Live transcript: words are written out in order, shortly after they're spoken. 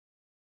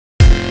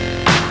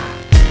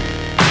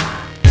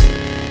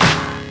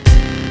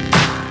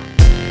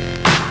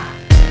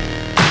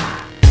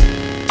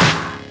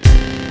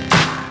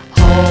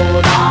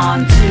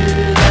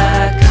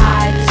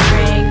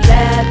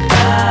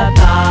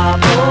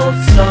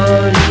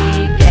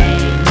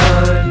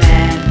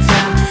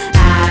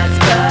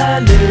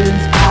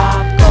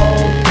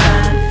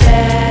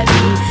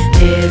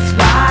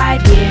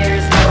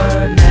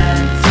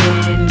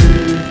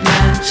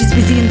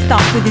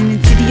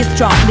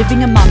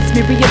living amongst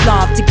myriad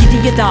love to giddy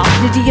dark,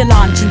 Lydia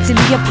lunch and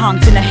sillier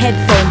punks in a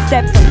headphone.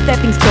 Steps on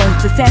stepping stones,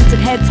 descends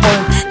and heads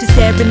home to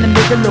stare in the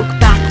mirror, look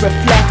back,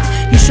 reflect.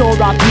 You sure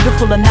are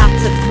beautiful and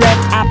that's a threat.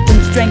 Apt and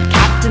strength,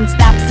 captain,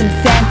 snap some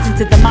sense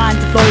into the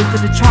minds of those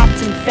that are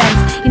trapped and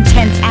fenced.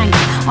 Intense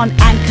angst on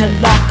anchor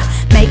lock,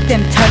 make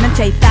them turn and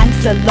say thanks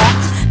a lot.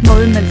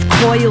 Moments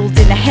coiled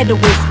in a head of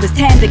whispers,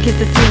 tender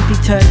kisses simply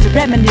turn to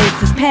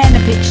reminisce. Pen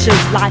and pictures,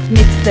 life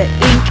knits the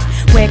ink.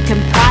 We're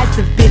comprised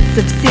of bits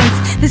of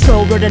synths. This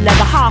girl wrote a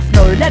letter half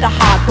no, let her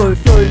heart go.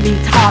 Flow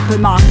meets Harpo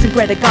Marx and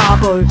Greta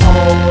Garbo.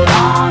 Hold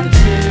on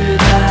to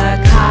the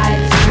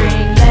kite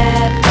string,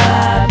 let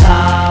the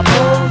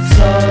bubbles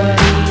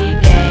slowly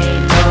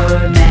gain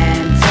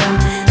momentum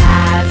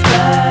as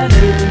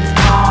balloons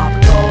pop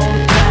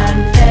gold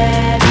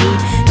confetti.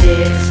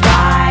 This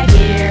right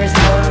here's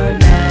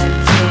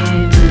moments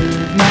in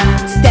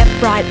movement. Step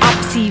right up,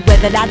 see where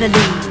the ladder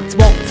leads.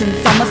 Waltz and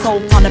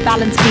somersault on a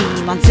balance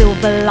beam on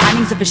silver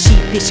linings of a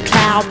sheepish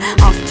cloud.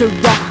 Asked to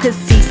rock a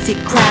seasick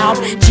crowd.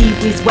 Gee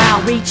whiz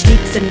wow, reach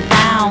leaps and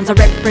bounds. I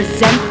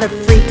represent the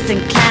freaks and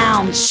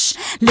clowns. Shh,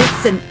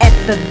 listen,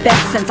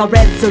 effervescence. I'll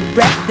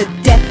resurrect the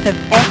death of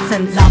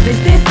essence. Love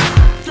is this,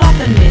 fluff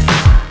and mist.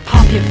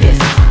 Pump your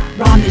fist,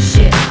 run this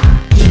shit.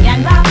 Yin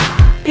yang rap,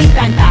 big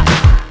bang bap.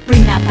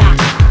 Bring that back,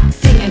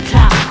 sing and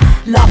clap.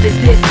 Love is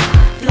this,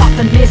 fluff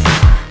and mist.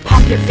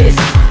 Pump your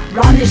fist,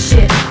 run this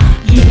shit.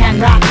 Yin yang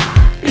rap,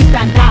 big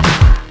bang bap.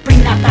 Bring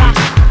that back,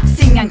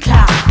 sing and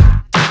clap.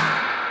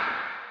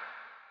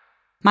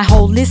 My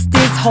whole list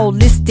is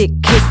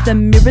holistic. Kiss the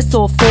mirror,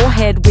 sore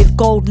forehead with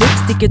gold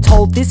lipstick. You're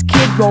told this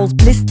kid rolls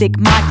ballistic.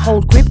 Mic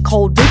hold grip,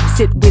 cold rips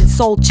it with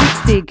soul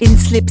chipstick. In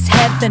slips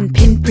heaven,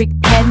 pinprick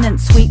pennant,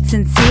 sweet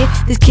sincere.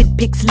 This kid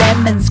picks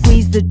lemons,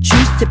 squeeze the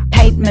juice to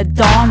paint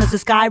Madonnas. The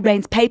sky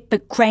rains paper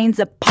cranes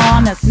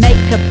upon us.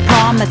 Make a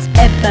promise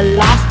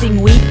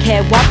everlasting. We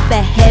care what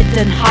the head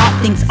and heart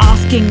thinks,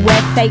 asking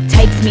where fate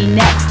takes me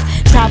next.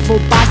 Travel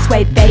by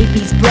sway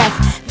baby's breath.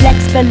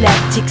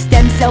 Flexibiletic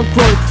stem cell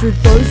growth through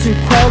those who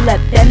quell, let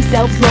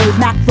themselves loathe.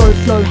 Macro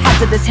flow,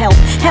 hazardous health.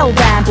 Hell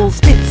rambles,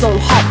 spit so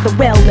hot the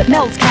well that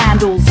melts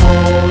candles.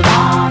 Hold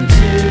on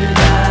to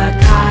the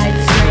kite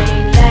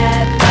string,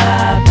 let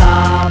the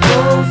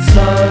bubbles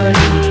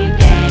slowly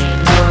gain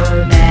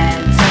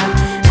momentum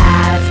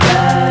as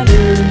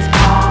balloons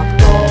pop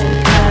gold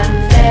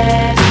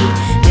confetti.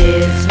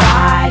 This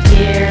right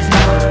here's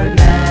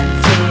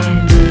moments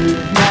in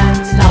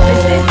movement. Love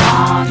is this,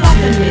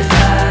 fluff and miss.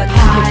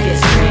 Kite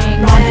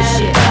string, run the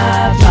shit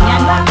up. Yin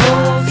and rap,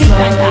 big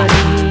bang bang.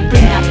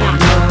 Bring that back,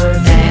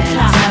 sing and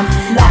clap.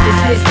 Love is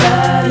this,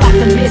 fluff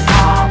and miss.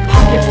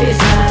 Pump your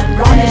fist,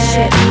 run the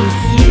shit.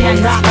 Yin and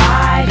rap,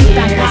 big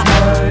bang bang.